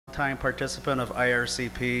time participant of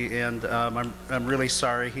IRCP, and I'm really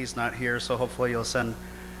sorry he's not here, so hopefully you'll send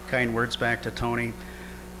kind words back to Tony.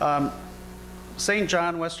 St.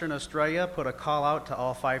 John, Western Australia put a call out to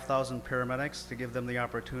all 5,000 paramedics to give them the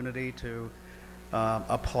opportunity to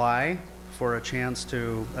apply for a chance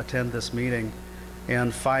to attend this meeting.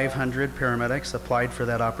 And 500 paramedics applied for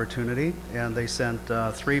that opportunity, and they sent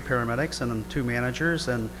 3 paramedics and 2 managers,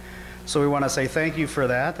 and so we want to say thank you for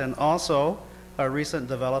that. And also, a recent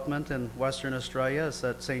development in Western Australia is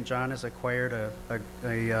that St. John has acquired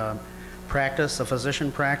a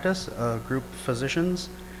physician practice, group physicians,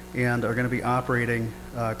 and are going to be operating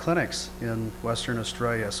clinics in Western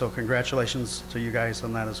Australia. So congratulations to you guys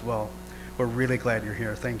on that as well. We're really glad you're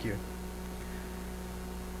here. Thank you.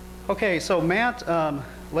 Okay, so Matt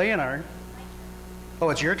Leonard. Oh,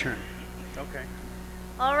 it's your turn. Okay.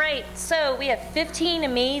 All right, so we have 15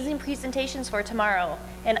 amazing presentations for tomorrow,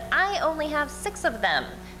 and I only have 6 of them.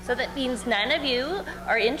 So that means 9 of you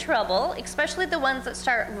are in trouble, especially the ones that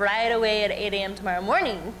start right away at 8 a.m. tomorrow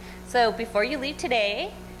morning. So before you leave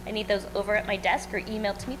today, I need those over at my desk or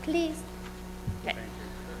emailed to me, please. Okay.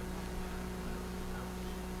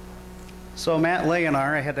 So Matt Leonard,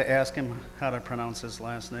 I had to ask him how to pronounce his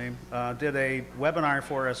last name, did a webinar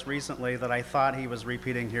for us recently that I thought he was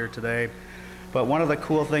repeating here today. But one of the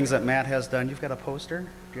cool things that Matt has done, you've got a poster? Do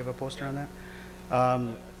you have a poster on that?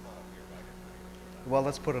 Well,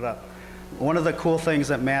 let's put it up. One of the cool things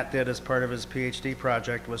that Matt did as part of his PhD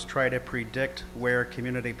project was try to predict where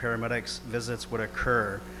community paramedics visits would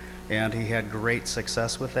occur. And he had great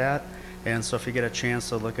success with that. And so if you get a chance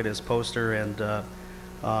to look at his poster and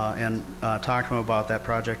talk to him about that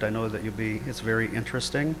project, I know that it's very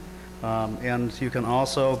interesting. And you can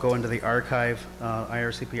also go into the archive,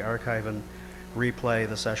 IRCP archive, and replay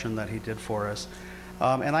the session that he did for us.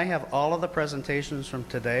 And I have all of the presentations from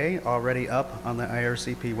today already up on the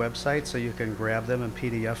IRCP website, so you can grab them in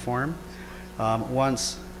PDF form.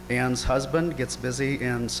 Once Ann's husband gets busy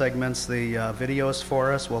and segments the videos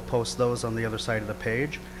for us, we'll post those on the other side of the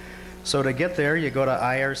page. So to get there, you go to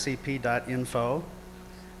ircp.info,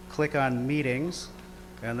 click on Meetings,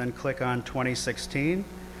 and then click on 2016.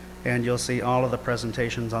 And you'll see all of the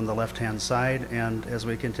presentations on the left-hand side. And as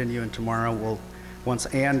we continue in tomorrow, once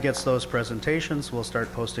Ann gets those presentations, we'll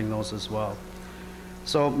start posting those as well.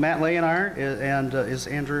 So Matt Leonard is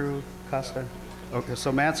Andrew Costa? Okay,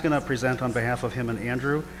 so Matt's going to present on behalf of him and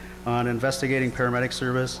Andrew on investigating paramedic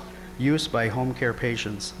service use by home care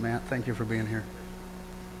patients. Matt, thank you for being here.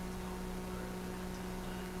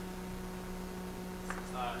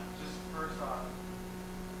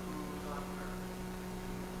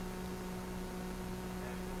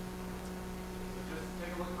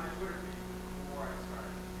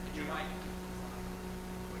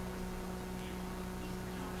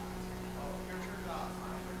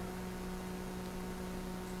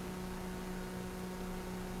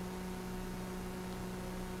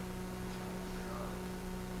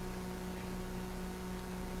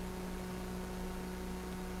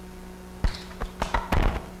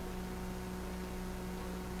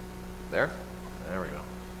 There we go.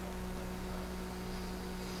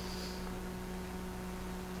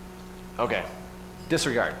 Okay,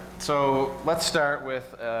 disregard. So let's start with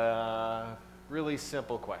a really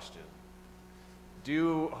simple question.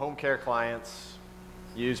 Do home care clients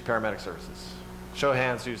use paramedic services? Show of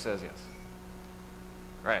hands who says yes.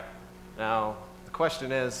 Right. Now, the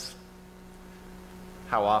question is,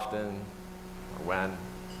 how often or when?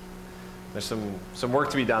 There's some work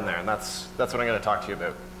to be done there, and that's what I'm going to talk to you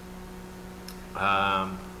about.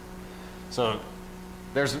 So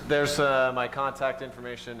there's my contact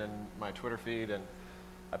information and my Twitter feed, and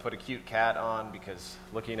I put a cute cat on because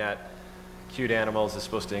looking at cute animals is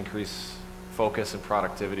supposed to increase focus and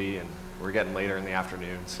productivity, and we're getting later in the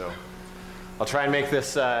afternoon, so I'll try and make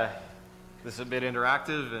this a bit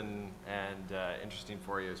interactive and interesting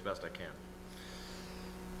for you as best I can.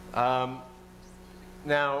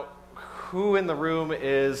 Now, who in the room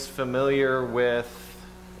is familiar with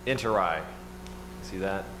Interi? See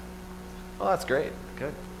that? Oh, that's great.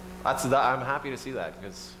 Good. I'm happy to see that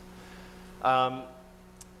because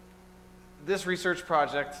this research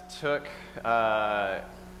project took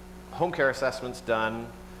home care assessments done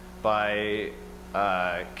by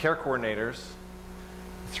care coordinators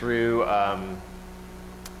through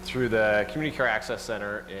the Community Care Access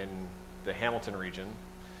Center in the Hamilton region,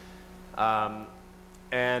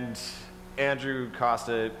 and Andrew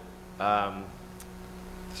Costa,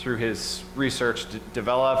 through his research,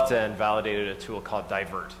 developed and validated a tool called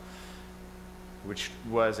Divert, which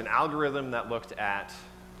was an algorithm that looked at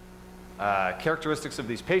characteristics of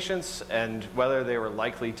these patients and whether they were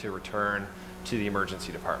likely to return to the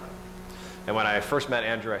emergency department. And when I first met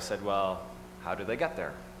Andrew, I said, well, how do they get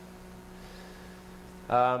there?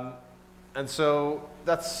 And so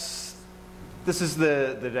this is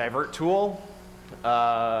the divert tool.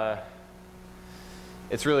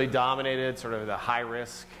 It's really dominated, sort of the high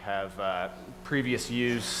risk, have previous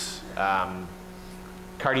use,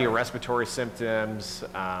 cardiorespiratory symptoms.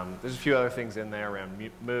 There's a few other things in there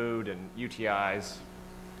around mood and UTIs,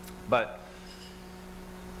 but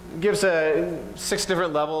it gives 6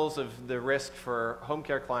 different levels of the risk for home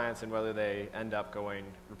care clients and whether they end up going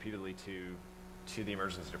repeatedly to the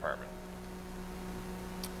emergency department.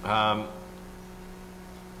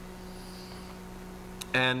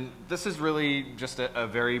 And this is really just a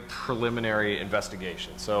very preliminary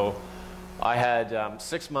investigation. So I had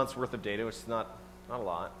 6 months worth of data, which is not a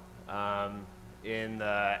lot, in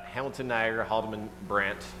the Hamilton, Niagara, Haldimand,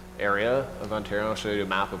 Brant area of Ontario. I'll show you a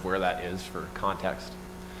map of where that is for context.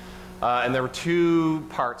 And there were 2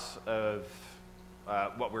 parts of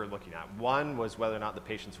what we were looking at. One was whether or not the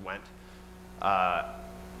patients went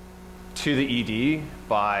to the ED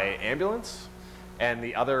by ambulance, and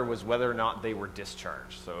the other was whether or not they were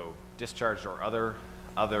discharged. So discharged or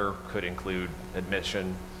other could include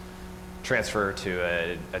admission, transfer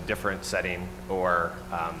to a different setting, or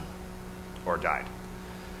died.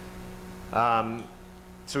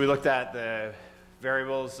 So we looked at the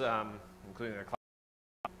variables, including the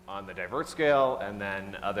on the divert scale, and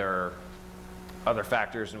then other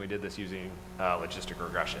factors, and we did this using logistic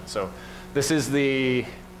regression. So this is the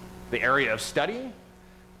area of study,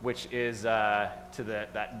 which is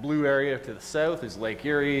that blue area to the south is Lake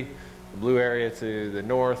Erie. The blue area to the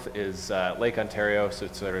north is Lake Ontario, so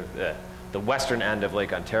it's sort of the western end of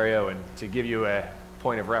Lake Ontario. And to give you a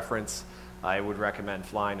point of reference, I would recommend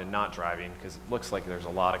flying and not driving, because it looks like there's a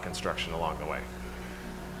lot of construction along the way.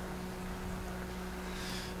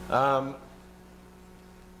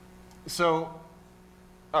 So,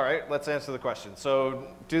 all right, let's answer the question. So,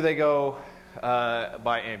 do they go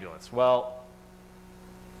by ambulance? Well,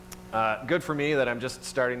 good for me that I'm just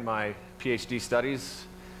starting my PhD studies.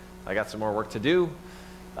 I got some more work to do.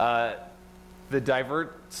 The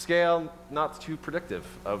divert scale, not too predictive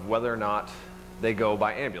of whether or not they go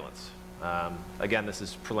by ambulance. Again, this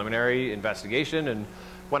is preliminary investigation, and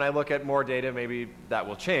when I look at more data, maybe that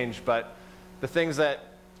will change. But the things that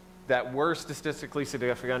were statistically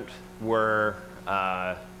significant were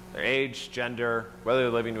their age, gender, whether they're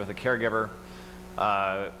living with a caregiver,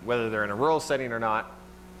 whether they're in a rural setting or not.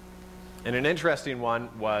 And an interesting one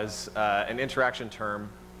was an interaction term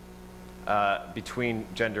between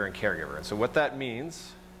gender and caregiver. And so what that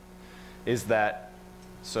means is that,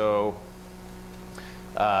 so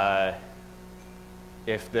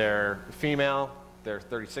if they're female, they're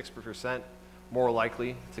 36% more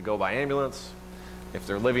likely to go by ambulance. If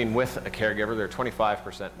they're living with a caregiver, they're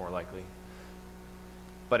 25% more likely.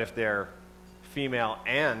 But if they're female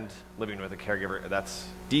and living with a caregiver, that's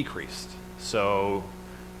decreased. So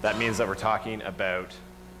that means that we're talking about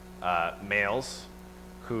males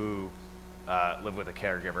who live with a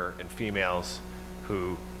caregiver and females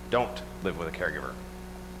who don't live with a caregiver.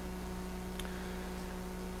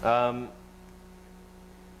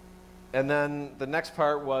 And then the next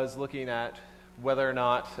part was looking at whether or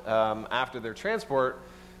not, after their transport,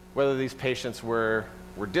 whether these patients were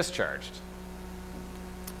discharged.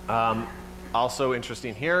 Also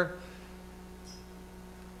interesting here,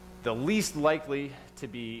 the least likely to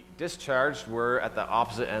be discharged were at the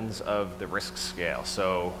opposite ends of the risk scale.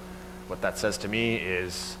 So what that says to me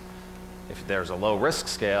is if there's a low risk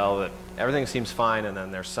scale, that everything seems fine, and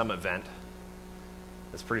then there's some event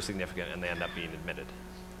that's pretty significant and they end up being admitted.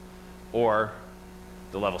 Or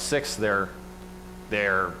the level 6, they're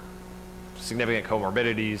significant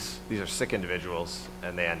comorbidities, these are sick individuals,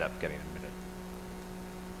 and they end up getting admitted.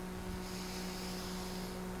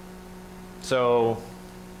 So,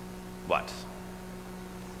 what?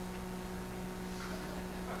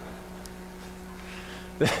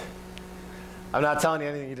 I'm not telling you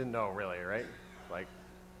anything you didn't know, really, right?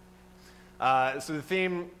 So the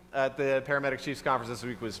theme at the Paramedic Chiefs Conference this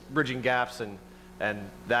week was bridging gaps, and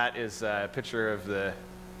that is a picture of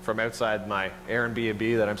from outside my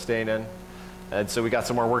Airbnb that I'm staying in. And so we got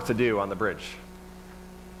some more work to do on the bridge.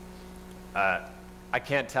 I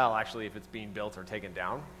can't tell, actually, if it's being built or taken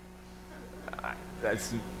down.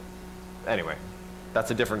 Anyway,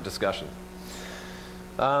 that's a different discussion.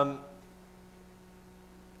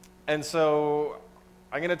 And so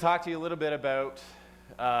I'm going to talk to you a little bit about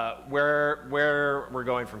where we're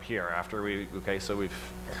going from here after so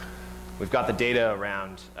we've got the data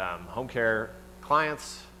around home care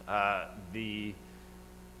clients. The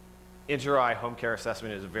inter-eye home care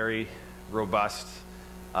assessment is a very, robust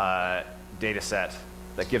data set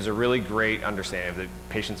that gives a really great understanding of the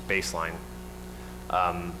patient's baseline.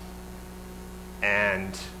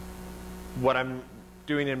 And what I'm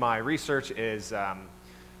doing in my research is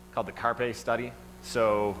called the CARPE study.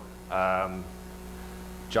 So,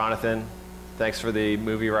 Jonathan, thanks for the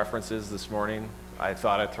movie references this morning. I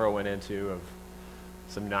thought I'd throw one into of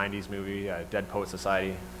some 90s movie, Dead Poet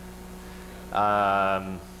Society.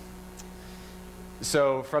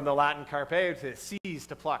 So from the Latin carpe to seize,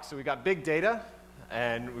 to pluck. So we got big data,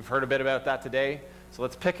 and we've heard a bit about that today. So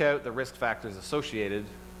let's pick out the risk factors associated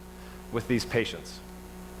with these patients.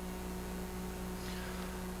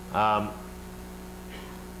 And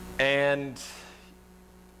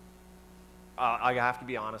I have to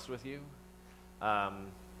be honest with you.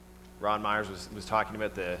 Ron Myers was talking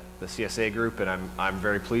about the CSA group, and I'm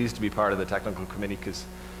very pleased to be part of the technical committee because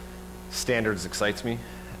standards excites me.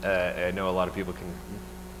 I know a lot of people can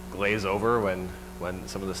glaze over when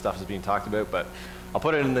some of the stuff is being talked about, but I'll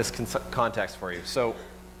put it in this context for you. So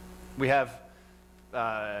we have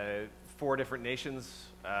 4 different nations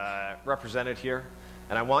represented here,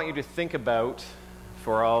 and I want you to think about,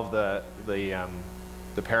 for all of the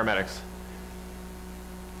paramedics,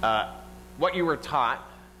 what you were taught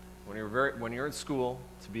when you were in school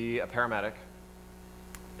to be a paramedic,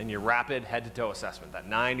 in your rapid head-to-toe assessment. That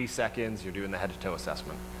 90 seconds, you're doing the head-to-toe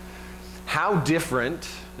assessment. How different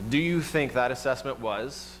do you think that assessment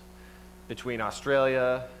was between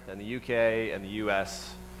Australia and the UK and the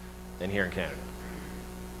US and here in Canada?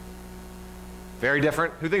 Very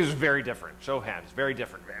different? Who thinks it was very different? Show of hands. Very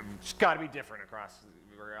different. It's got to be different across.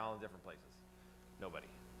 We're all in different places. Nobody.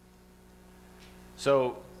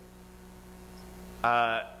 So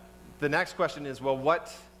the next question is, well,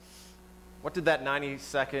 what did that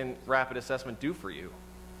 90-second rapid assessment do for you?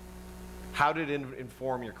 How did it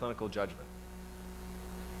inform your clinical judgment?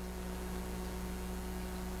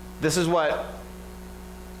 This is what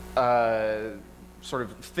sort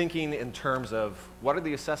of thinking in terms of what are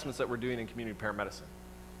the assessments that we're doing in community paramedicine?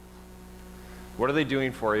 What are they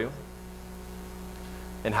doing for you?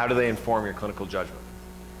 And how do they inform your clinical judgment?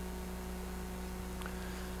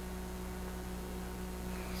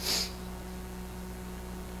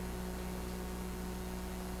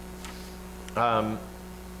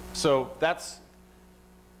 So that's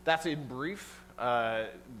in brief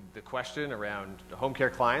the question around home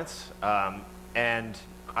care clients, and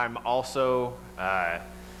I'm also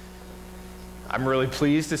I'm really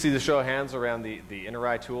pleased to see the show of hands around the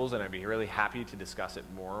InterEye tools, and I'd be really happy to discuss it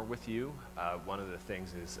more with you. One of the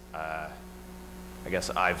things is I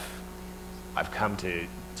guess I've come to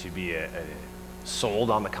be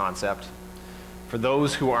sold on the concept. For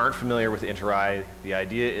those who aren't familiar with InterEye, the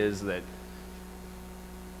idea is that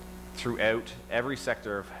throughout every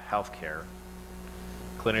sector of healthcare,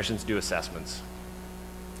 clinicians do assessments.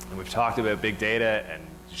 And we've talked about big data and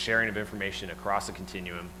sharing of information across the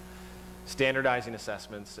continuum, standardizing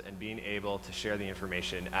assessments, and being able to share the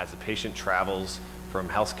information as the patient travels from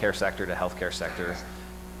healthcare sector to healthcare sector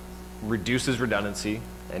reduces redundancy,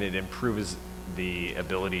 and it improves the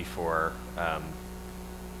ability for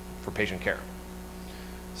patient care.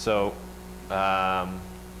 So I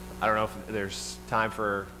don't know if there's time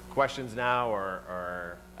for questions now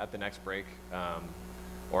or at the next break,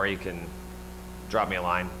 or you can drop me a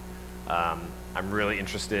line. I'm really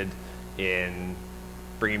interested in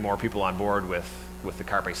bringing more people on board with the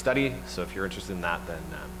CARPE study, so if you're interested in that, then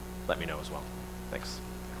let me know as well. Thanks.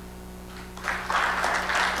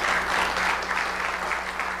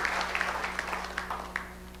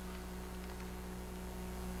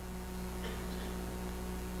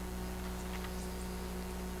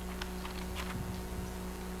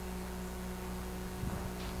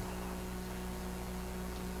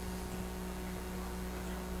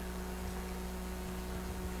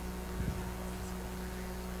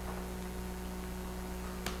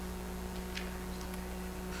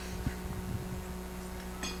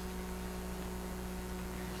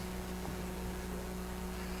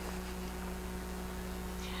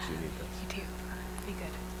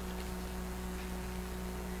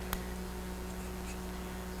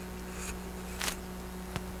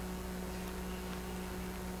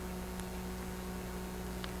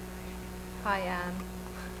 Hi, Anne.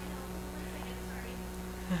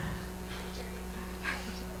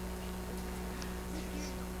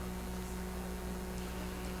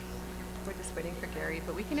 We're just waiting for Gary,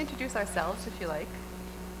 but we can introduce ourselves if you like.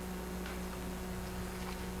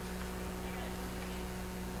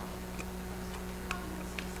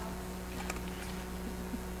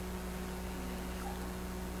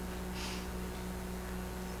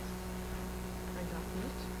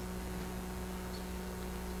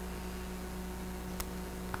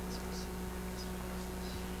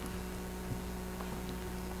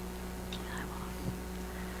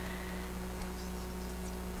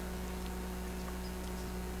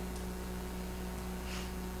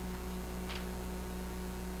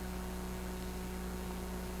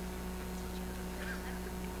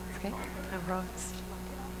 Okay, a roast.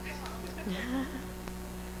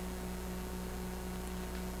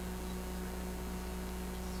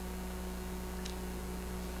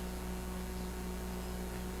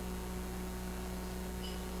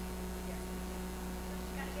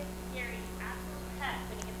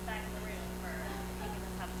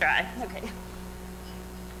 Dry. Okay.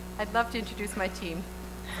 I'd love to introduce my team.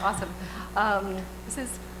 Awesome. This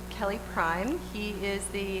is Kelly Prime. He is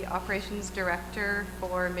the operations director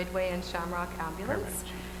for Midway and Shamrock Ambulance.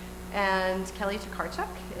 And Kelly Tokarczuk,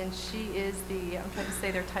 and she is the, I'm trying to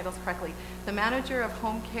say their titles correctly, the manager of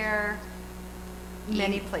home care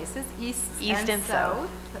many places, east and south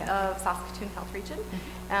of Saskatoon Health Region.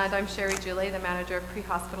 And I'm Sherry Julet, the manager of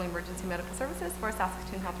pre-hospital emergency medical services for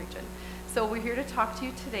Saskatoon Health Region. So we're here to talk to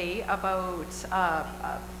you today about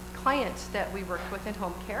a client that we worked with in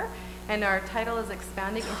home care, and our title is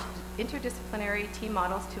Expanding Interdisciplinary Team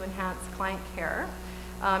Models to Enhance Client Care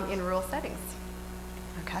in Rural Settings.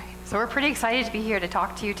 Okay, so we're pretty excited to be here to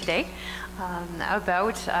talk to you today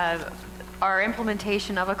about our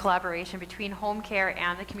implementation of a collaboration between home care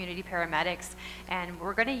and the community paramedics. And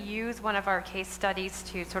we're going to use one of our case studies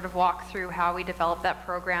to sort of walk through how we developed that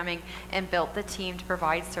programming and built the team to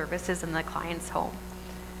provide services in the client's home.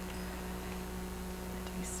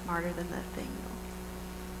 To be smarter than the thing.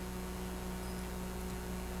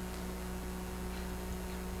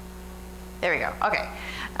 There we go. Okay.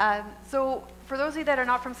 So for those of you that are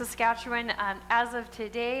not from Saskatchewan, as of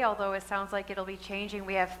today, although it sounds like it'll be changing,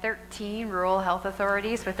 we have 13 rural health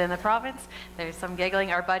authorities within the province. There's some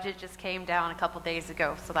giggling. Our budget just came down a couple days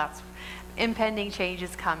ago, so that's impending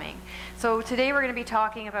changes coming. So today we're going to be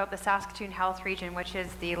talking about the Saskatoon Health Region, which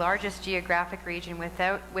is the largest geographic region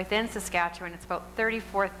within Saskatchewan. It's about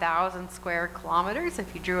 34,000 square kilometers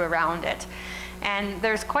if you drew around it. And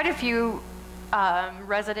there's quite a few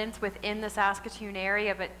residents within the Saskatoon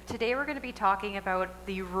area, but today we're going to be talking about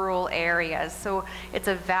the rural areas. So it's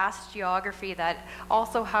a vast geography that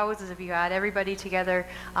also houses, if you add everybody together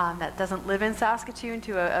that doesn't live in Saskatoon,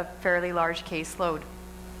 to a fairly large caseload.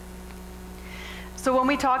 So when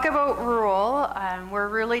we talk about rural, we're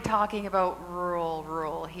really talking about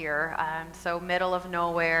rural here. So middle of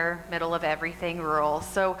nowhere, middle of everything rural.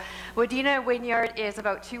 So Wadena Wynyard is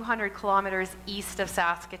about 200 kilometers east of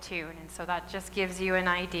Saskatoon. And so that just gives you an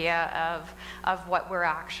idea of what we're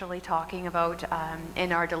actually talking about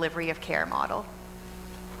in our delivery of care model.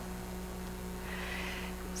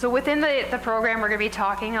 So within the program, we're going to be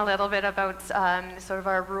talking a little bit about sort of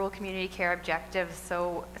our rural community care objectives.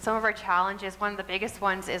 So some of our challenges, one of the biggest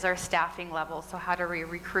ones is our staffing levels. So how to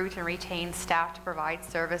recruit and retain staff to provide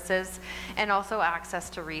services, and also access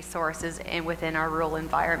to resources within our rural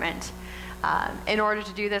environment. In order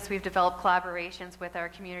to do this, we've developed collaborations with our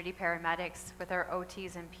community paramedics, with our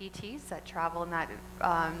OTs and PTs that travel in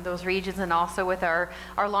those regions, and also with our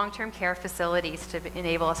long-term care facilities to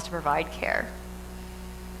enable us to provide care.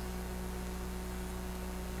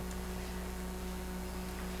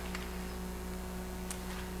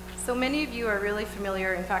 So many of you are really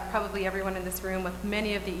familiar, in fact, probably everyone in this room, with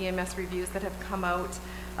many of the EMS reviews that have come out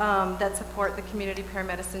that support the community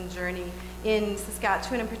paramedicine journey. In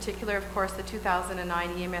Saskatchewan in particular, of course, the 2009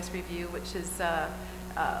 EMS review, which is a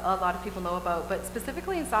lot of people know about, but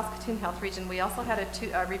specifically in Saskatoon Health Region, we also had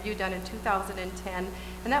a review done in 2010,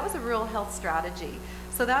 and that was a rural health strategy.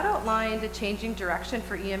 So that outlined a changing direction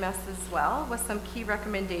for EMS as well, with some key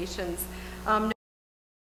recommendations.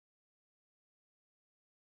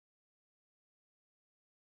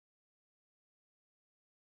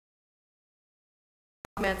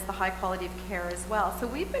 The high quality of care as well. So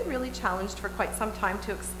we've been really challenged for quite some time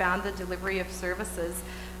to expand the delivery of services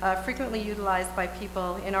frequently utilized by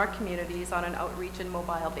people in our communities on an outreach and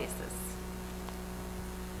mobile basis.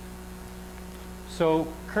 So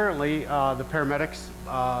currently, the paramedics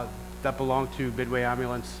that belong to Midway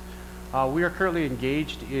Ambulance, we are currently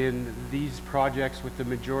engaged in these projects with the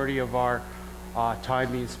majority of our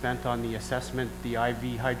time being spent on the assessment, the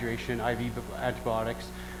IV hydration, IV antibiotics,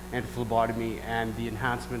 and phlebotomy, and the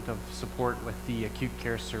enhancement of support with the acute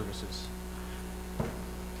care services.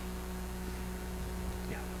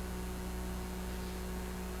 Yeah.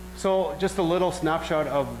 So just a little snapshot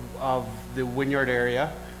of the Wynyard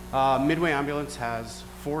area. Midway Ambulance has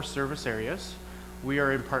 4 service areas. We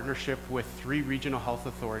are in partnership with 3 regional health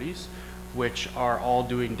authorities, which are all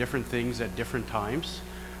doing different things at different times.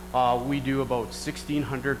 We do about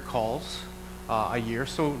 1,600 calls a year,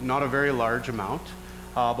 so not a very large amount.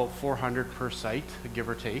 About 400 per site, give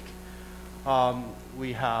or take.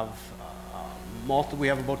 We have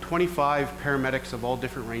about 25 paramedics of all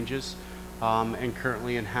different ranges, and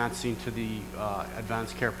currently enhancing to the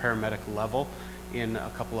advanced care paramedic level in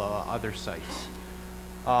a couple of other sites.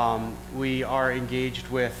 We are engaged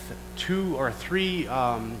with 2 or 3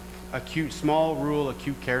 small rural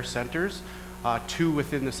acute care centers, 2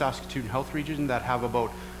 within the Saskatoon Health Region that have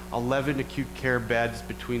about 11 acute care beds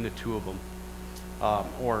between the 2 of them,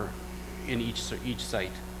 or in each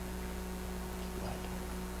site.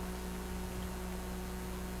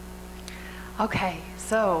 Okay,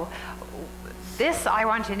 so this, I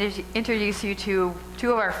want to introduce you to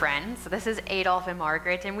 2 of our friends. So this is Adolf and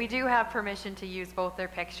Margaret, and we do have permission to use both their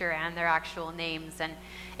picture and their actual names. And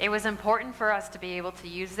it was important for us to be able to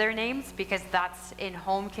use their names because that's in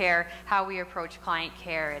home care how we approach client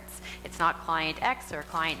care. It's not client X or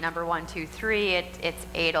client number 1, 2, 3. It's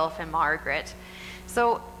Adolf and Margaret.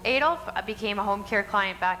 So Adolf became a home care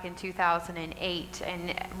client back in 2008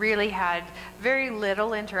 and really had very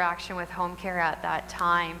little interaction with home care at that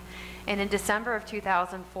time. And in December of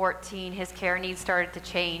 2014, his care needs started to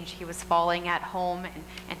change. He was falling at home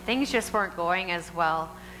and things just weren't going as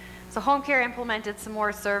well. So home care implemented some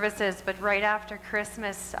more services, but right after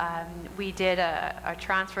Christmas, we did a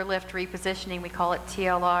transfer lift repositioning, we call it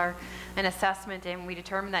TLR, an assessment, and we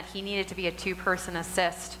determined that he needed to be a 2-person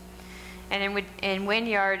assist. And in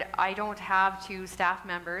Wynyard, I don't have 2 staff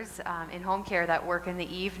members in home care that work in the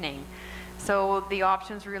evening. So the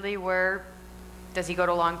options really were, does he go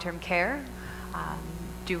to long-term care?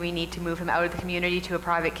 Do we need to move him out of the community to a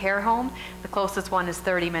private care home? The closest one is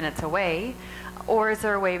 30 minutes away. Or is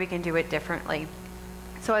there a way we can do it differently?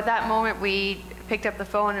 So at that moment, we picked up the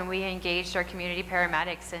phone and we engaged our community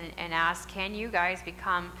paramedics and asked, can you guys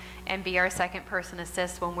become and be our 2nd-person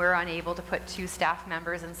assist when we're unable to put 2 staff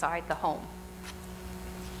members inside the home?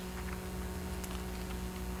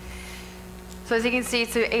 So as you can see,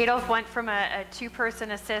 so Adolf went from a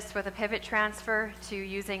 2-person assist with a pivot transfer to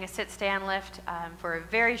using a sit-stand lift. For a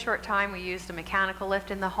very short time, we used a mechanical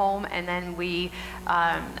lift in the home, and then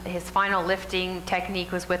his final lifting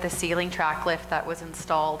technique was with a ceiling track lift that was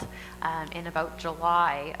installed in about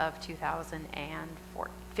July of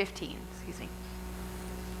 2015. Excuse me.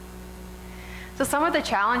 So some of the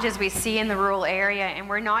challenges we see in the rural area, and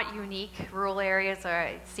we're not unique, rural areas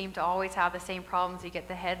seem to always have the same problems. You get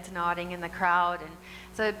the heads nodding in the crowd. And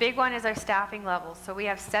so the big one is our staffing levels. So we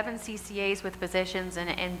have 7 CCAs with positions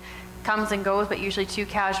and comes and goes, but usually 2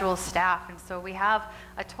 casual staff. And so we have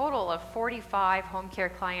a total of 45 home care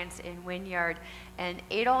clients in Wynyard. And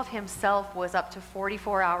Adolf himself was up to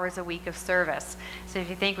 44 hours a week of service. So if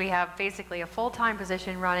you think we have basically a full-time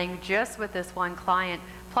position running just with this one client,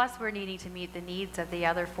 plus we're needing to meet the needs of the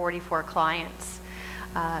other 44 clients.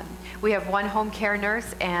 We have 1 home care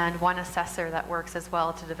nurse and 1 assessor that works as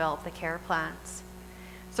well to develop the care plans.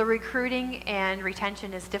 So recruiting and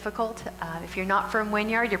retention is difficult. If you're not from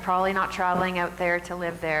Wynyard, you're probably not traveling out there to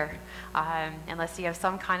live there unless you have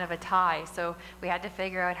some kind of a tie. So we had to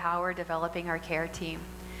figure out how we're developing our care team.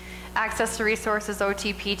 Access to resources,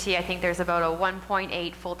 OTPT, I think there's about a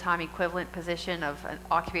 1.8 full-time equivalent position of an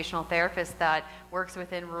occupational therapist that works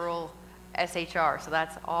within rural SHR. So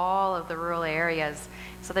that's all of the rural areas.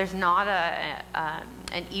 So there's not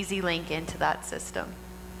an easy link into that system.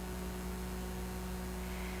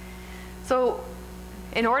 So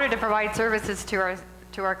in order to provide services to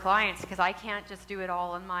our clients, because I can't just do it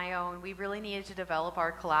all on my own, we really needed to develop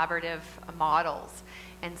our collaborative models.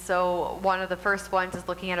 And so one of the first ones is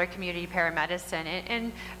looking at our community paramedicine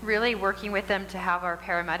and really working with them to have our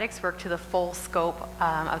paramedics work to the full scope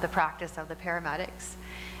of the practice of the paramedics.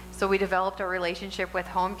 So we developed a relationship with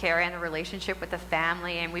home care and a relationship with the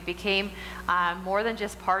family, and we became more than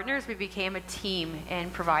just partners, we became a team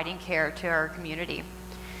in providing care to our community.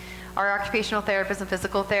 Our occupational therapists and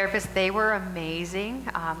physical therapists, they were amazing.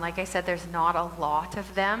 Like I said, there's not a lot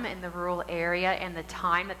of them in the rural area, and the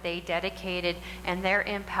time that they dedicated and their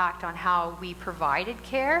impact on how we provided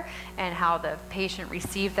care and how the patient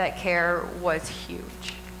received that care was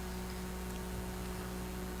huge.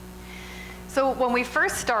 So when we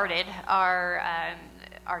first started our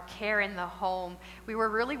care in the home, we were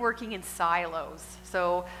really working in silos.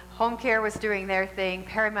 So home care was doing their thing,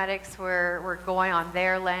 paramedics were going on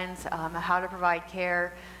their lens, how to provide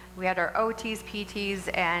care. We had our OTs, PTs,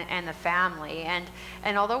 and the family.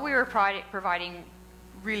 And although we were providing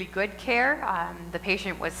really good care, the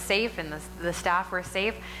patient was safe and the staff were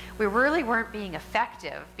safe, we really weren't being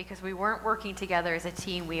effective because we weren't working together as a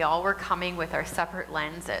team. We all were coming with our separate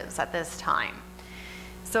lenses at this time.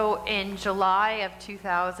 So in July of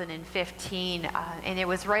 2015, and it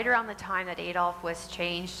was right around the time that Adolf was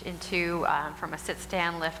changed into from a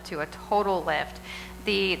sit-stand lift to a total lift,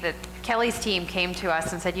 the Kelly's team came to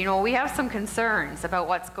us and said, you know, we have some concerns about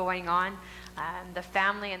what's going on. The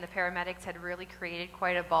family and the paramedics had really created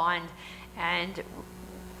quite a bond, and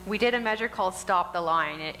we did a measure called Stop the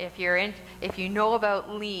Line. If you know about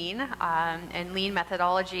lean and lean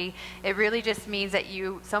methodology, it really just means that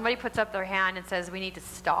somebody puts up their hand and says we need to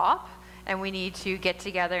stop and we need to get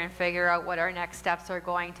together and figure out what our next steps are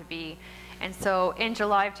going to be. And so in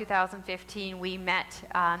July of 2015, we met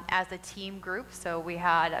as a team group. So we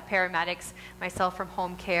had paramedics, myself from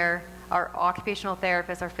home care, our occupational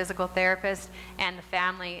therapist, our physical therapist, and the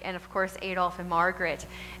family, and of course Adolf and Margaret.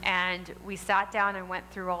 And we sat down and went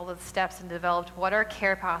through all of the steps and developed what our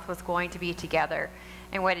care path was going to be together.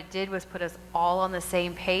 And what it did was put us all on the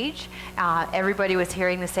same page. Everybody was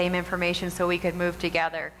hearing the same information so we could move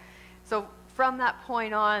together. So from that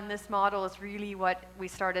point on, this model is really what we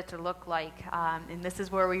started to look like. And this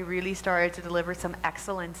is where we really started to deliver some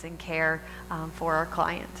excellence in care for our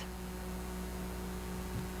client.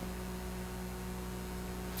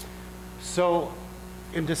 So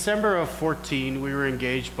in December of 14, we were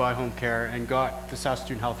engaged by Home Care and got the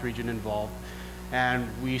Saskatoon Health Region involved. And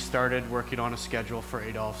we started working on a schedule for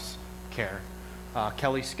Adolph's care.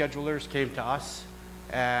 Kelly's schedulers came to us,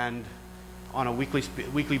 and on a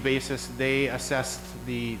weekly basis, they assessed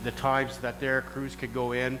the times that their crews could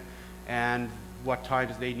go in and what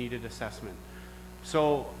times they needed assessment.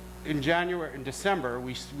 So in December,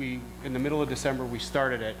 in the middle of December, we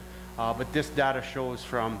started it. But this data shows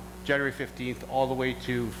from January 15th all the way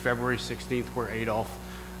to February 16th, where Adolph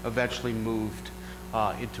eventually moved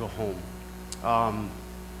into a home.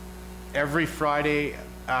 Every Friday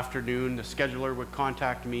afternoon, the scheduler would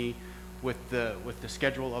contact me with the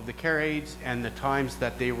schedule of the care aides and the times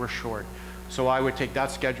that they were short. So I would take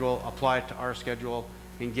that schedule, apply it to our schedule,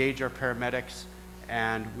 engage our paramedics,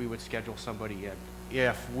 and we would schedule somebody in.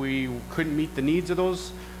 If we couldn't meet the needs of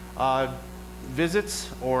those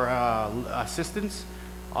visits or assistance,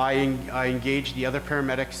 I engaged the other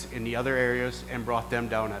paramedics in the other areas and brought them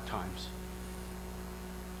down at times.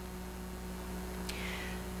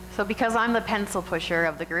 So because I'm the pencil pusher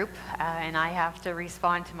of the group and I have to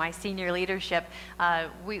respond to my senior leadership,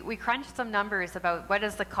 we crunched some numbers about what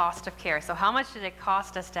is the cost of care. So how much did it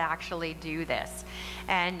cost us to actually do this?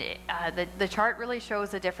 And the chart really shows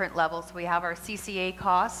the different levels. We have our CCA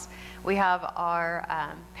costs, we have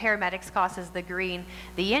our paramedics costs as the green.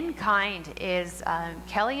 The in-kind is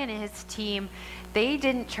Kelly and his team. They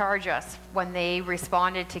didn't charge us when they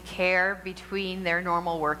responded to care between their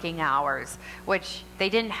normal working hours, which they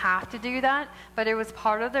didn't have to do that, but it was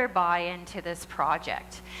part of their buy-in to this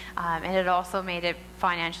project. And it also made it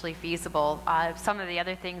financially feasible. Some of the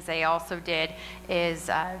other things they also did is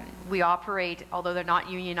we operate, although they're not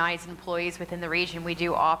unionized employees within the region, we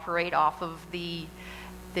do operate off of the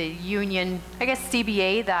union, I guess,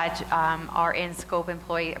 CBA that our in-scope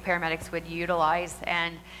employee paramedics would utilize,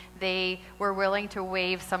 and they were willing to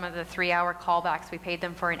waive some of the 3-hour callbacks. We paid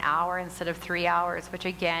them for an hour instead of 3 hours, which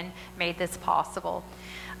again made this possible.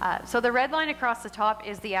 So the red line across the top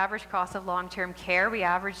is the average cost of long-term care. We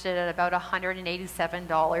averaged it at about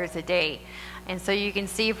 $187 a day. And so you can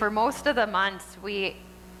see for most of the months, we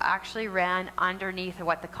actually ran underneath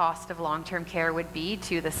what the cost of long-term care would be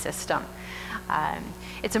to the system.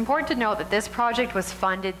 It's important to note that this project was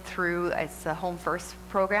funded through it's the Home First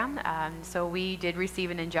program. So we did receive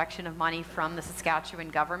an injection of money from the Saskatchewan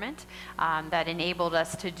government that enabled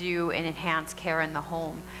us to do an enhanced care in the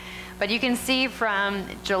home. But you can see from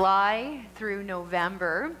July through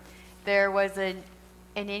November, there was an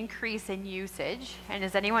increase in usage. And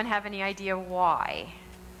does anyone have any idea why?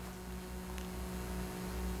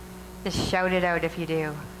 Just shout it out if you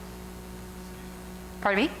do.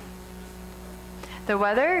 Pardon me? The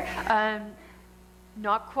weather?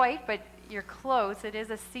 Not quite, but you're close. It is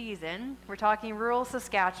a season. We're talking rural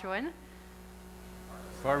Saskatchewan.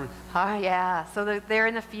 Farming. Ah, yeah. So they're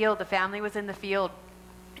in the field. The family was in the field.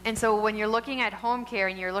 And so when you're looking at home care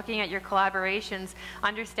and you're looking at your collaborations,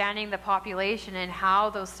 understanding the population and how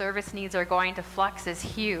those service needs are going to flux is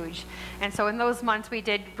huge. And so in those months we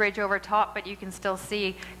did bridge over top, but you can still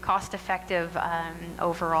see cost effective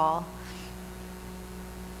overall.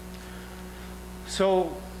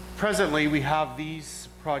 So presently we have these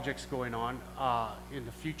projects going on in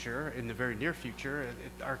the future, in the very near future.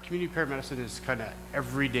 Our community paramedicine is kind of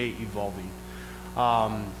every day evolving.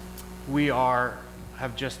 We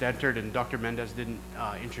have just entered, and Dr. Mendez didn't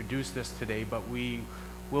introduce this today, but we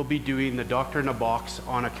will be doing the Doctor in a Box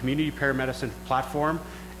on a community paramedicine platform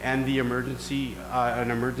and the emergency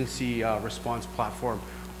response platform,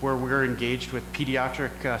 where we're engaged with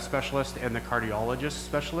pediatric specialists and the cardiologist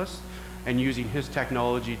specialists, and using his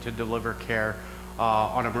technology to deliver care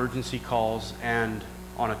on emergency calls and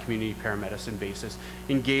on a community paramedicine basis,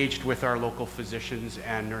 engaged with our local physicians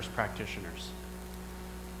and nurse practitioners.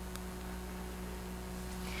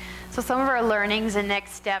 So some of our learnings and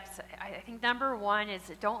next steps, I think number one is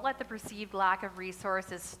don't let the perceived lack of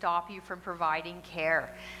resources stop you from providing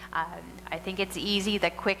care. I think it's easy,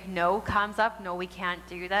 the quick no comes up, no, we can't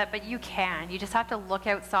do that, but you can. You just have to look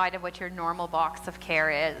outside of what your normal box of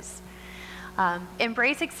care is.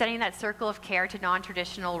 Embrace extending that circle of care to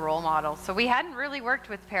non-traditional role models. So we hadn't really worked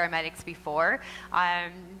with paramedics before.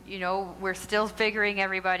 You know, we're still figuring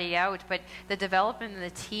everybody out, but the development of the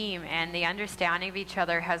team and the understanding of each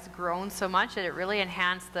other has grown so much that it really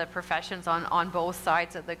enhanced the professions on both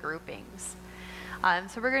sides of the groupings.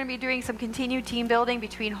 So we're going to be doing some continued team building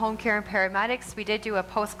between home care and paramedics. We did do a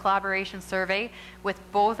post-collaboration survey with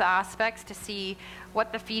both aspects to see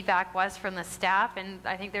what the feedback was from the staff, and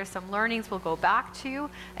I think there's some learnings we'll go back to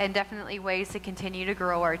and definitely ways to continue to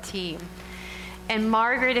grow our team. And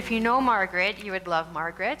Margaret, if you know Margaret, you would love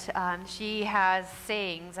Margaret. She has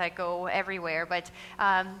sayings that go everywhere, but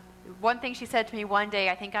one thing she said to me one day,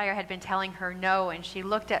 I think I had been telling her no, and she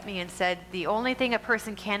looked at me and said, the only thing a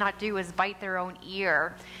person cannot do is bite their own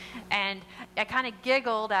ear. And I kind of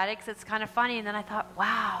giggled at it because it's kind of funny, and then I thought,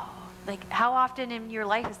 wow, like how often in your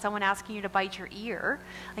life is someone asking you to bite your ear?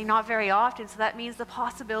 Like not very often, so that means the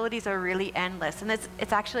possibilities are really endless, and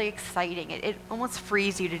it's actually exciting. It almost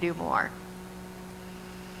frees you to do more.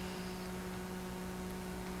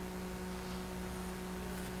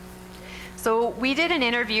 So we did an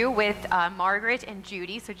interview with Margaret and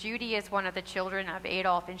Judy. So Judy is one of the children of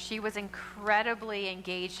Adolf, and she was incredibly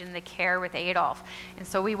engaged in the care with Adolf. And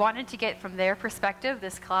so we wanted to get from their perspective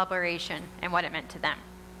this collaboration and what it meant to them.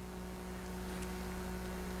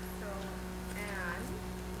 So, Anne,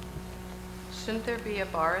 shouldn't there be a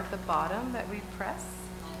bar at the bottom that we press?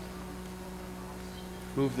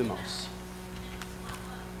 Move the mouse.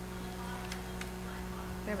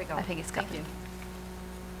 There we go. I think it's Thank coming. you.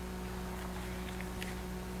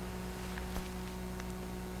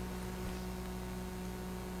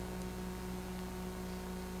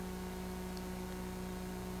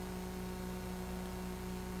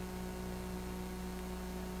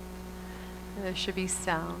 There should be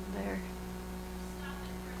sound there.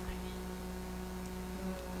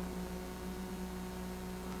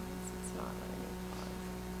 It's not letting me pause.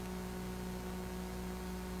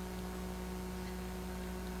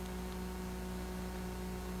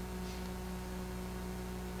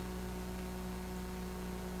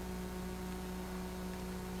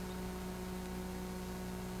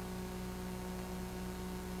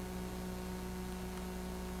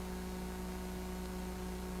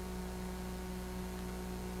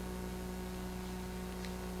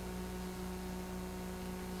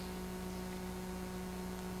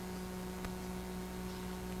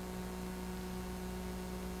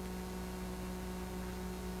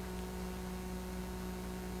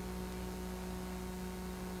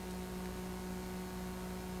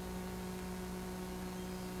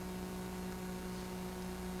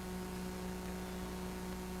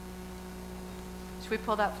 Should we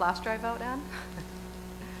pull that flash drive out, Anne?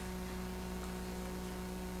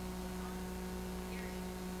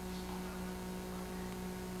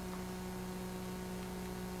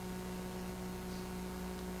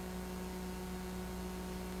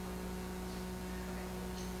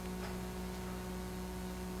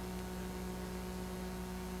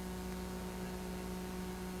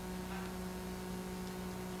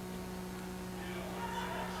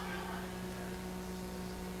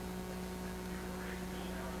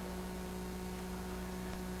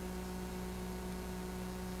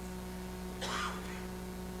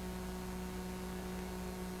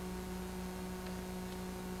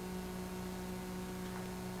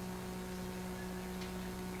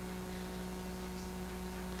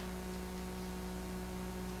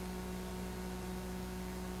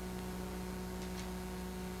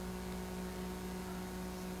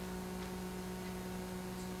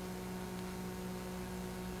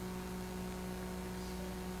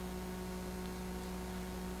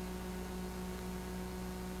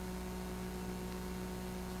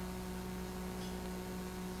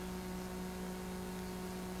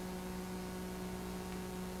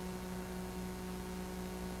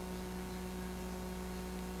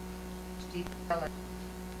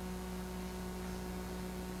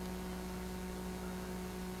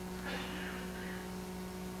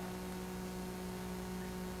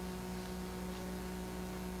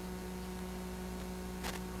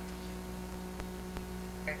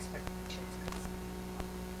 Expectations.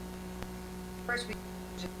 First,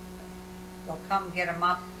 they'll come get them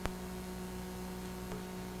up,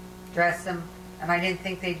 dress them, And I didn't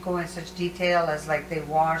think they'd go in such detail as like they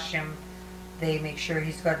wash him, they make sure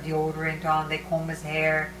he's got deodorant on, they comb his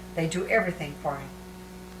hair, they do everything for him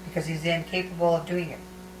because he's incapable of doing it.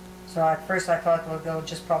 So at first I thought, well, they'll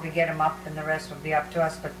just probably get him up and the rest will be up to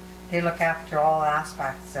us, but they look after all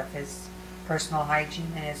aspects of his personal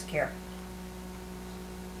hygiene and his care.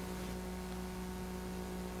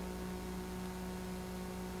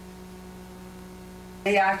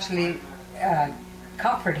 They actually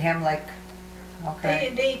comfort him like,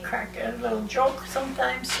 okay. They crack a little joke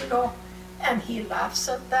sometimes, you know, and he laughs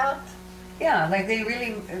at that. Yeah, like they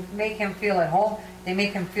really make him feel at home. They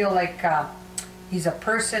make him feel like he's a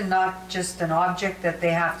person, not just an object that they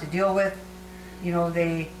have to deal with. You know,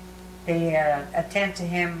 they attend to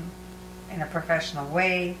him in a professional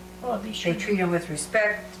way. Oh, They treat him with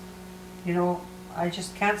respect. You know, I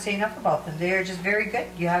just can't say enough about them. They're just very good.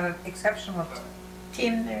 You have an exceptional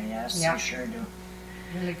team there, yes, Yeah. you sure do.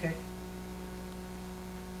 really good.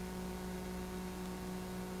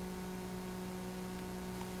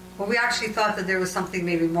 Well, we actually thought that there was something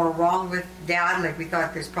maybe more wrong with Dad. Like we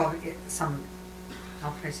thought there's probably some,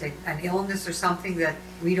 how can I say, an illness or something that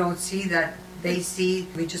we don't see that they see.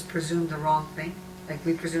 We just presumed the wrong thing. Like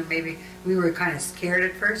we presumed maybe we were kind of scared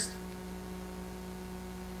at first.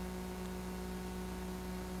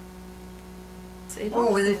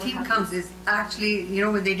 Oh, when the team comes, it's actually, you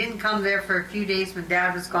know, when they didn't come there for a few days when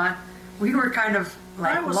Dad was gone, we were kind of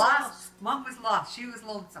like I was lost. lost. Mom was lost. She was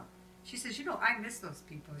lonesome. She says, you know, I miss those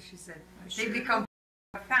people. She said, they sure become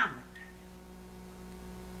a family.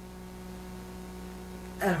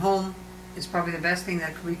 At home is probably the best thing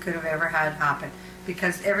that we could have ever had happen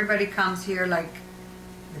because everybody comes here, like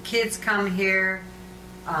the kids come here,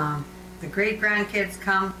 the great grandkids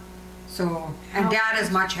come. So, and Dad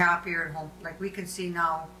is much happier at home. Like we can see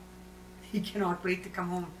now, he cannot wait to come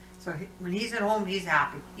home. So when he's at home, he's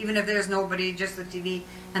happy. Even if there's nobody, just the TV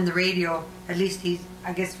and the radio, at least he,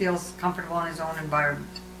 I guess, feels comfortable in his own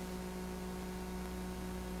environment.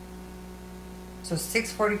 So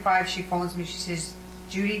 6:45, she phones me. She says,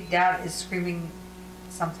 Judy, Dad is screaming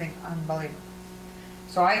something unbelievable.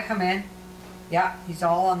 So I come in. Yeah, he's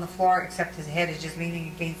all on the floor except his head is just leaning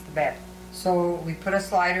against the bed. So we put a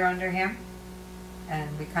slider under him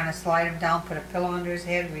and we kind of slide him down, put a pillow under his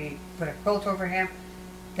head, we put a quilt over him.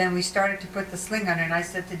 Then we started to put the sling under, and I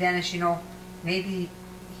said to Dennis, you know, maybe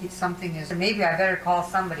something is, maybe I better call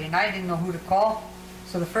somebody. And I didn't know who to call.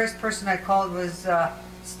 So the first person I called was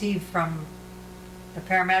Steve from the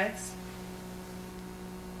paramedics.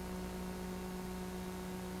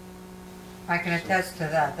 I can attest to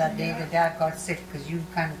that. That day that Dad got sick, because you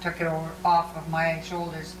kind of took it off of my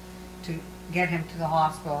shoulders to get him to the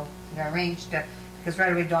hospital. And I arranged to, because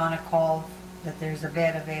right away Donna called that there's a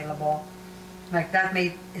bed available. Like that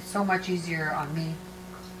made it so much easier on me.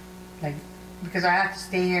 Like, because I have to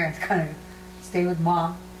stay here and kind of stay with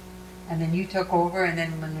Mom. And then you took over, and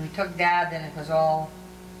then when we took Dad, then it was all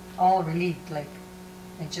relieved. Like,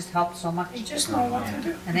 it just helped so much. You just know what to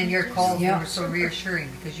do. And then your calls were so reassuring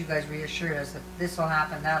because you guys reassured us that this will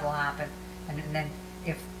happen, that'll happen. And then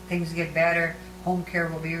if things get better, home care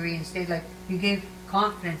will be reinstated. Like, you gave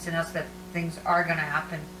confidence in us that things are going to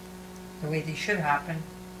happen the way they should happen,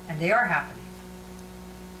 and they are happening.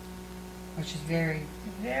 Which is very,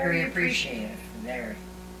 very appreciated. Very.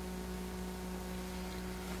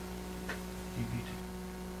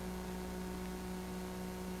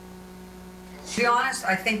 To be honest,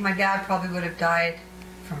 I think my dad probably would have died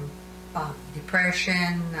from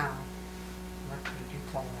depression. What would you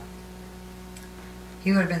call that?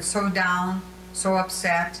 He would have been so down, so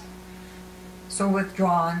upset, so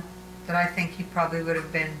withdrawn that I think he probably would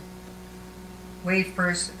have been way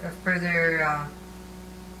further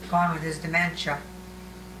gone with his dementia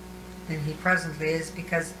than he presently is,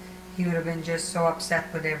 because he would have been just so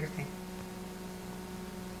upset with everything.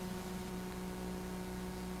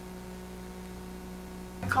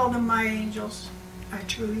 I call them my angels. I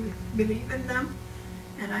truly believe in them,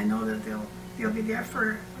 and I know that they'll be there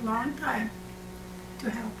for a long time to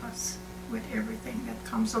help us with everything that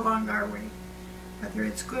comes along our way, whether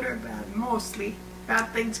it's good or bad. Mostly bad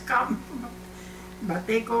things come, but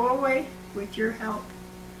they go away with your help.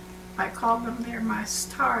 I call them, they're my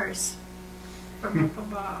stars from up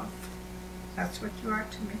above. That's what you are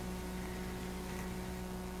to me.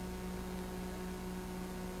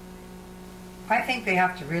 I think they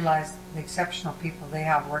have to realize the exceptional people they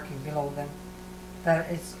have working below them. That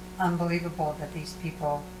it's unbelievable that these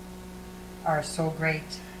people are so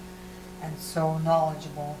great and so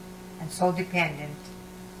knowledgeable and so dependent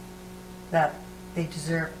that they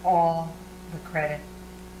deserve all the credit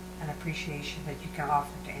and appreciation that you can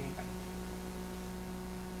offer to anybody.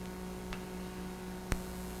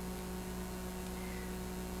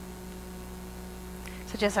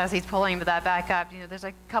 So just as he's pulling that back up, there's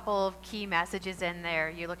a couple of key messages in there.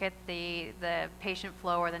 You look at the patient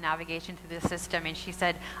flow or the navigation through the system, and she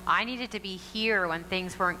said, I needed to be here when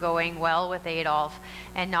things weren't going well with Adolph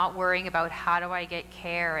and not worrying about how do I get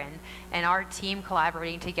care, and our team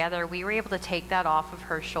collaborating together, we were able to take that off of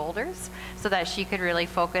her shoulders so that she could really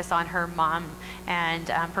focus on her mom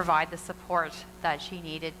and provide the support that she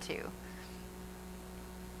needed to.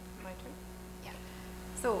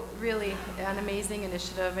 So really an amazing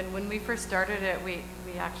initiative, and when we first started it, we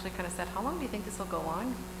actually kind of said, how long do you think this will go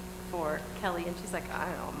on for, Kelly? And she's like, I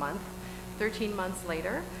don't know, a month. 13 months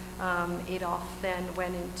later, Adolph then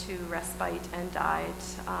went into respite and died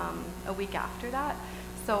a week after that.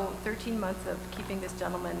 So 13 months of keeping this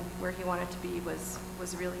gentleman where he wanted to be was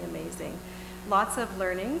really amazing. Lots of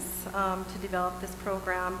learnings to develop this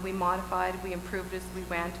program. We modified, we improved as we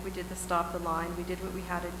went. We did the stop the line, we did what we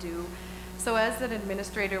had to do. So as an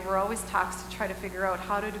administrator, we're always tasked to try to figure out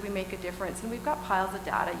how do we make a difference. And we've got piles of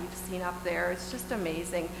data you've seen up there. It's just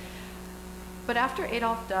amazing. But after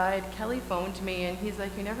Adolph died, Kelly phoned me and he's like,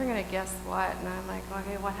 you're never gonna guess what. And I'm like,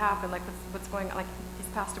 okay, what happened? Like, what's going on? Like, he's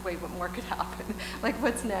passed away, what more could happen? Like,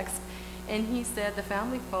 what's next? And he said the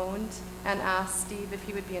family phoned and asked Steve if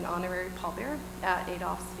he would be an honorary pallbearer at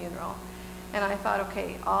Adolph's funeral. And I thought,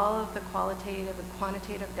 okay, all of the qualitative and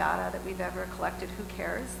quantitative data that we've ever collected, who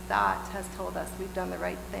cares? That has told us we've done the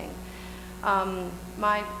right thing.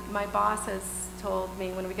 My boss has told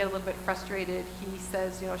me when we get a little bit frustrated, he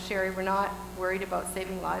says, Sherry, we're not worried about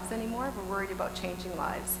saving lives anymore, we're worried about changing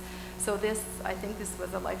lives. So I think this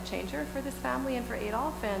was a life changer for this family and for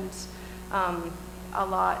Adolph, and a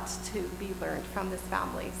lot to be learned from this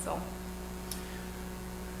family. So,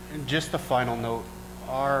 and just a final note,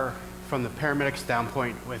 from the paramedic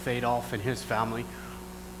standpoint with Adolph and his family,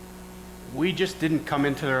 we just didn't come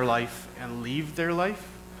into their life and leave their life.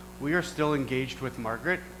 We are still engaged with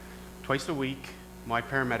Margaret. Twice a week, my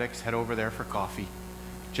paramedics head over there for coffee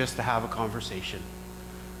just to have a conversation.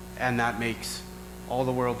 And that makes all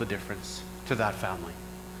the world of difference to that family.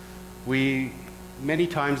 Many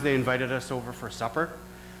times they invited us over for supper.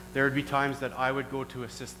 There would be times that I would go to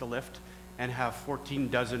assist the lift and have 14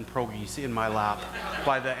 dozen pierogies in my lap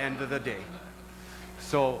by the end of the day.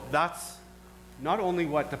 So that's not only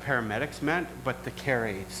what the paramedics meant, but the care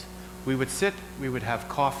aides. We would sit, we would have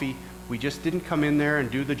coffee. We just didn't come in there and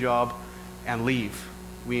do the job and leave.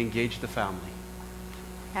 We engaged the family.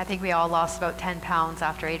 I think we all lost about 10 pounds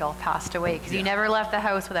after Adolph passed away, because you never left the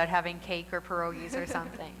house without having cake or pierogies or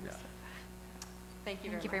something. Yeah. Thank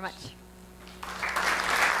you very much.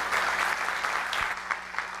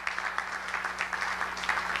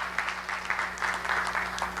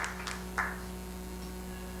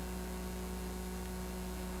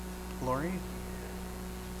 Lori?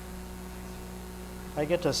 I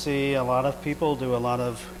get to see a lot of people do a lot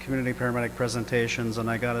of community paramedic presentations, and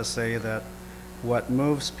I gotta say that what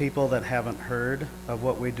moves people that haven't heard of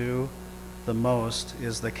what we do the most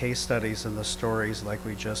is the case studies and the stories like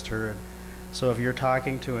we just heard. So if you're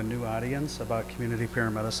talking to a new audience about community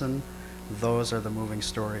paramedicine, those are the moving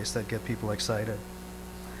stories that get people excited.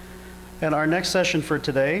 And our next session for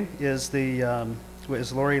today is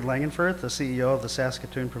Lori Langenfurth, the CEO of the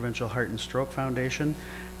Saskatoon Provincial Heart and Stroke Foundation,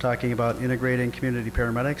 talking about integrating community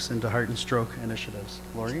paramedics into heart and stroke initiatives.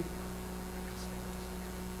 Lori?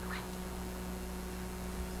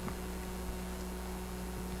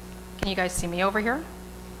 Can you guys see me over here?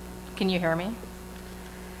 Can you hear me?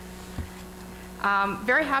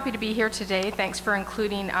 Very happy to be here today. Thanks for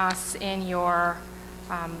including us in your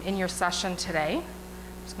session today. I'm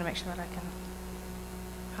just going to make sure that I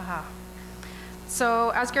can. So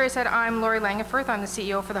as Gary said, I'm Lori Langenfurth. I'm the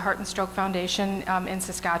CEO for the Heart and Stroke Foundation in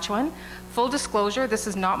Saskatchewan. Full disclosure, this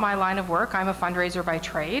is not my line of work. I'm a fundraiser by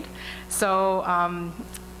trade. So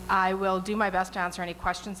I will do my best to answer any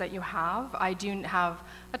questions that you have. I do have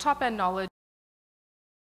a top-end knowledge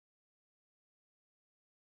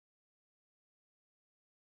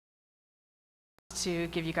to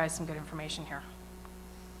give you guys some good information here.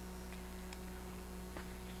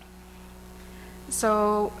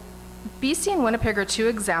 So BC and Winnipeg are two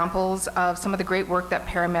examples of some of the great work that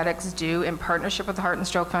paramedics do in partnership with the Heart and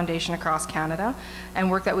Stroke Foundation across Canada,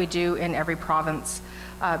 and work that we do in every province.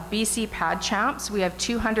 BC Pad Champs, we have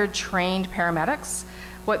 200 trained paramedics.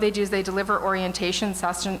 What they do is they deliver orientation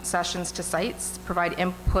sessions to sites, provide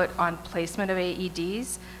input on placement of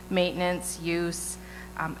AEDs, maintenance, use,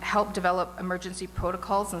 help develop emergency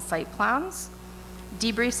protocols and site plans,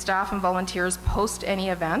 debrief staff and volunteers post any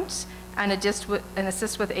event, and assist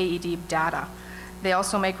with AED data. They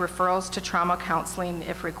also make referrals to trauma counseling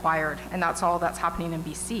if required, and that's all that's happening in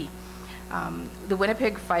BC. The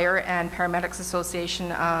Winnipeg Fire and Paramedics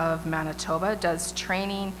Association of Manitoba does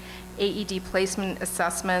training, AED placement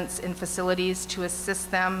assessments in facilities to assist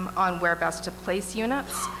them on where best to place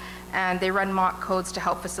units, and they run mock codes to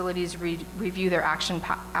help facilities review their action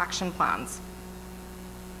plans.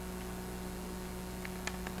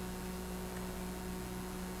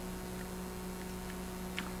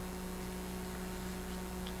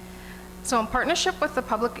 So in partnership with the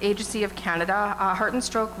Public Agency of Canada, Heart and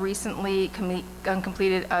Stroke recently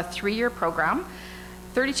completed a 3-year program.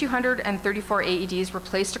 3,234 AEDs were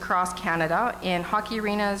placed across Canada in hockey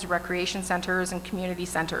arenas, recreation centers, and community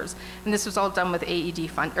centers. And this was all done with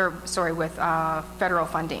federal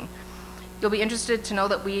funding. You'll be interested to know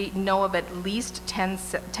that we know of at least 10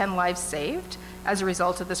 lives saved as a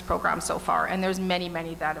result of this program so far. And there's many,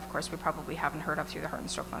 many that, of course, we probably haven't heard of through the Heart and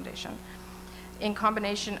Stroke Foundation. In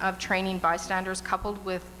combination of training bystanders coupled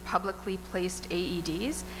with publicly placed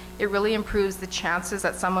AEDs, it really improves the chances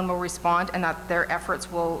that someone will respond and that their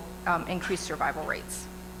efforts will increase survival rates.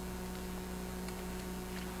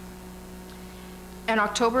 In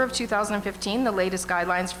October of 2015, the latest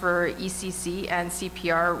guidelines for ECC and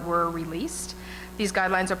CPR were released. These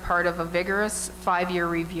guidelines are part of a vigorous 5-year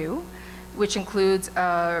review, which includes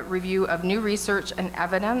a review of new research and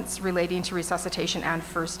evidence relating to resuscitation and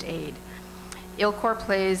first aid. ILCOR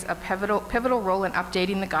plays a pivotal role in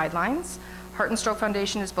updating the guidelines. Heart and Stroke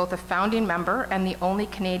Foundation is both a founding member and the only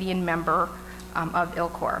Canadian member of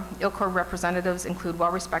ILCOR. ILCOR representatives include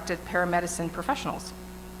well-respected paramedicine professionals.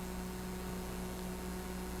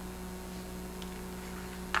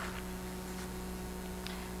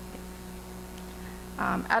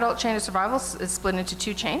 Adult chain of survival is split into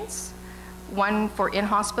 2 chains. One for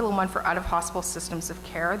in-hospital and one for out-of-hospital systems of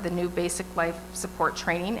care. The new basic life support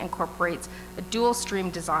training incorporates a dual stream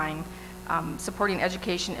design, supporting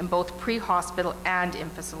education in both pre-hospital and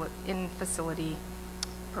in-facility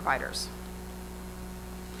providers.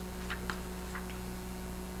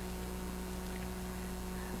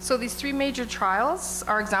 So these 3 major trials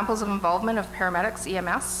are examples of involvement of paramedics,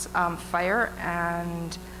 EMS, fire,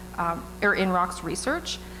 and in ROC's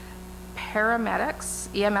research. Paramedics,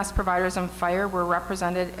 EMS providers, and fire were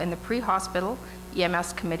represented in the pre-hospital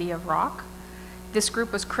EMS committee of ROC. This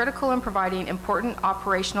group was critical in providing important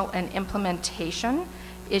operational and implementation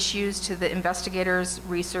issues to the investigators,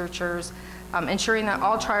 researchers, ensuring that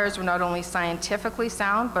all trials were not only scientifically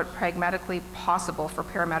sound, but pragmatically possible for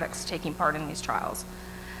paramedics taking part in these trials.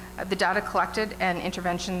 The data collected and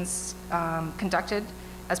interventions conducted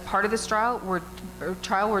as part of this trial were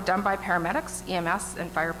done by paramedics, EMS, and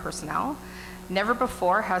fire personnel. Never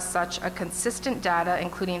before has such a consistent data,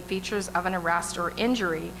 including features of an arrest or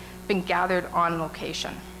injury, been gathered on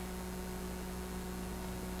location.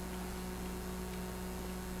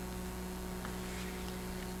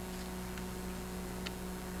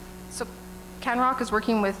 So CanRoc is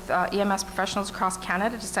working with EMS professionals across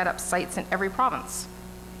Canada to set up sites in every province.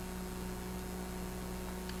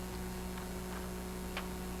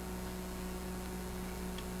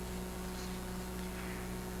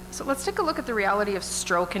 So let's take a look at the reality of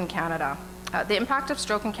stroke in Canada. The impact of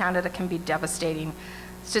stroke in Canada can be devastating.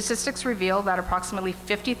 Statistics reveal that approximately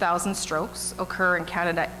 50,000 strokes occur in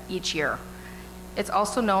Canada each year. It's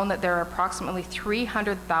also known that there are approximately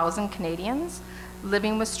 300,000 Canadians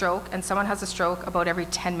living with stroke, and someone has a stroke about every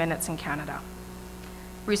 10 minutes in Canada.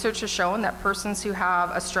 Research has shown that persons who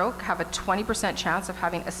have a stroke have a 20% chance of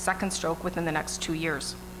having a second stroke within the next 2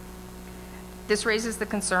 years. This raises the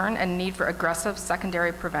concern and need for aggressive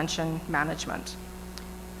secondary prevention management.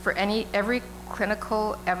 For every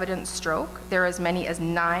clinical evidence stroke, there are as many as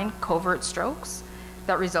 9 covert strokes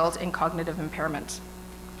that result in cognitive impairment.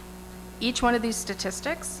 Each one of these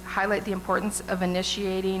statistics highlight the importance of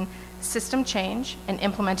initiating system change and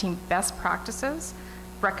implementing best practices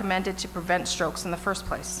recommended to prevent strokes in the first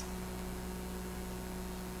place.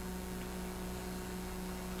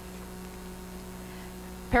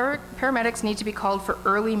 Paramedics need to be called for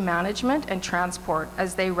early management and transport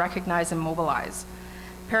as they recognize and mobilize.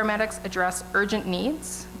 Paramedics address urgent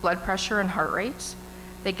needs, blood pressure and heart rate.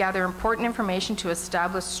 They gather important information to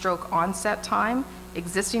establish stroke onset time,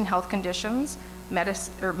 existing health conditions,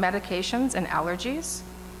 medications and allergies.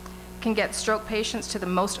 Can get stroke patients to the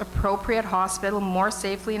most appropriate hospital more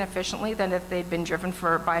safely and efficiently than if they'd been driven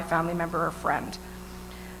by a family member or friend.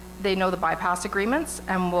 They know the bypass agreements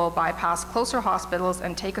and will bypass closer hospitals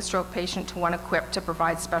and take a stroke patient to one equipped to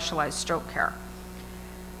provide specialized stroke care.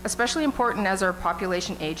 Especially important as our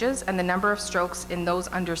population ages and the number of strokes in those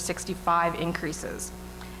under 65 increases.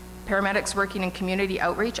 Paramedics working in community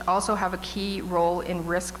outreach also have a key role in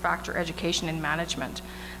risk factor education and management.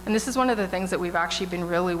 And this is one of the things that we've actually been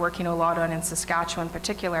really working a lot on in Saskatchewan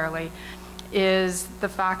particularly, is the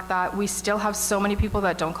fact that we still have so many people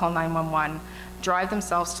that don't call 911, drive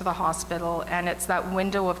themselves to the hospital, and it's that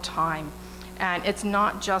window of time. And it's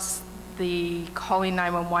not just the calling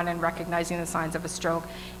 911 and recognizing the signs of a stroke,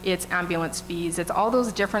 it's ambulance fees, it's all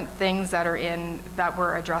those different things that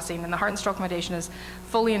we're addressing. And the Heart and Stroke Foundation is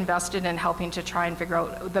fully invested in helping to try and figure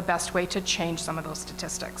out the best way to change some of those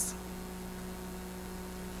statistics.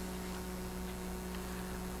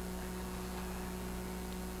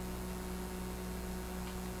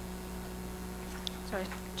 Sorry,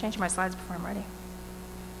 changing my slides before I'm ready.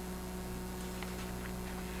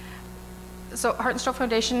 So Heart and Stroke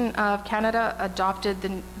Foundation of Canada adopted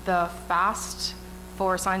the FAST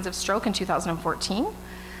for signs of stroke in 2014.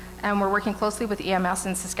 And we're working closely with EMS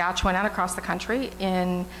in Saskatchewan and across the country.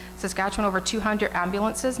 In Saskatchewan, over 200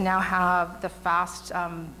 ambulances now have the FAST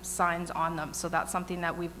signs on them. So that's something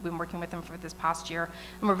that we've been working with them for this past year.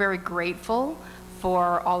 And we're very grateful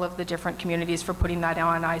for all of the different communities for putting that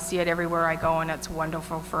on. I see it everywhere I go, and it's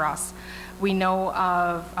wonderful for us. We know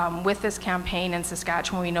of, with this campaign in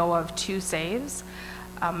Saskatchewan, we know of 2 saves,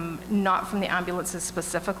 not from the ambulances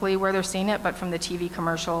specifically where they're seeing it, but from the TV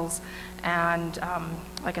commercials. And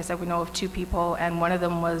like I said, we know of 2 people, and one of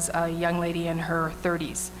them was a young lady in her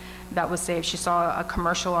 30s that was saved. She saw a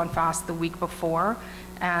commercial on FAST the week before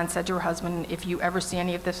and said to her husband, if you ever see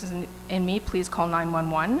any of this in me, please call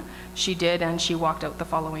 911. She did, and she walked out the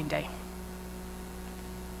following day.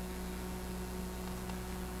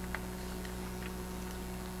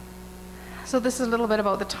 So this is a little bit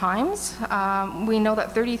about the times. We know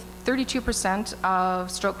that 32%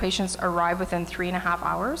 of stroke patients arrive within 3.5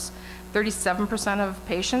 hours. 37% of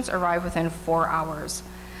patients arrive within 4 hours.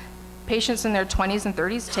 Patients in their 20s and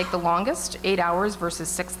 30s take the longest, 8 hours versus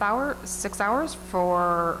 6 hours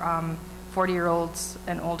for 40-year-olds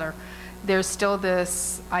and older. There's still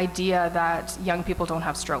this idea that young people don't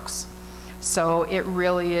have strokes. So it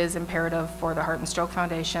really is imperative for the Heart and Stroke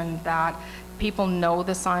Foundation that people know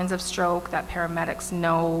the signs of stroke, that paramedics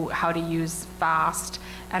know how to use FAST,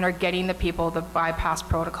 and are getting the people the bypass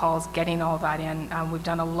protocols, getting all that in. We've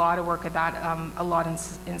done a lot of work at that, a lot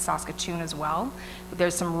in Saskatoon as well.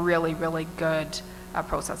 There's some really, really good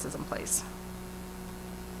processes in place.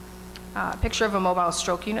 A picture of a mobile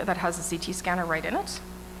stroke unit that has a CT scanner right in it.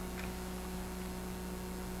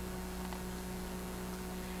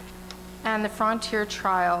 And the Frontier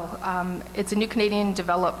trial, it's a new Canadian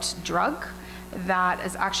developed drug that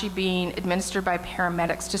is actually being administered by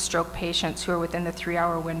paramedics to stroke patients who are within the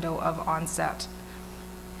 3-hour window of onset.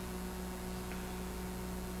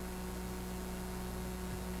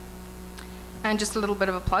 And just a little bit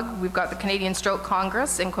of a plug, we've got the Canadian Stroke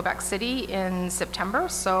Congress in Quebec City in September,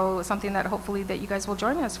 so something that hopefully that you guys will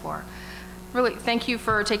join us for. Really, thank you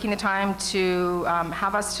for taking the time to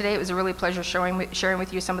have us today. It was a really pleasure sharing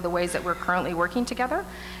with you some of the ways that we're currently working together,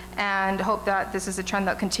 and hope that this is a trend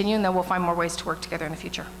that will continue, and that we'll find more ways to work together in the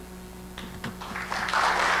future.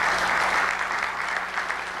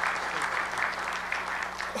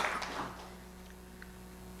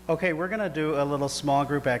 Okay, we're going to do a little small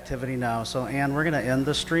group activity now. So, Ann, we're going to end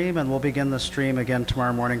the stream, and we'll begin the stream again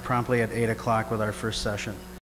tomorrow morning promptly at 8 o'clock with our first session.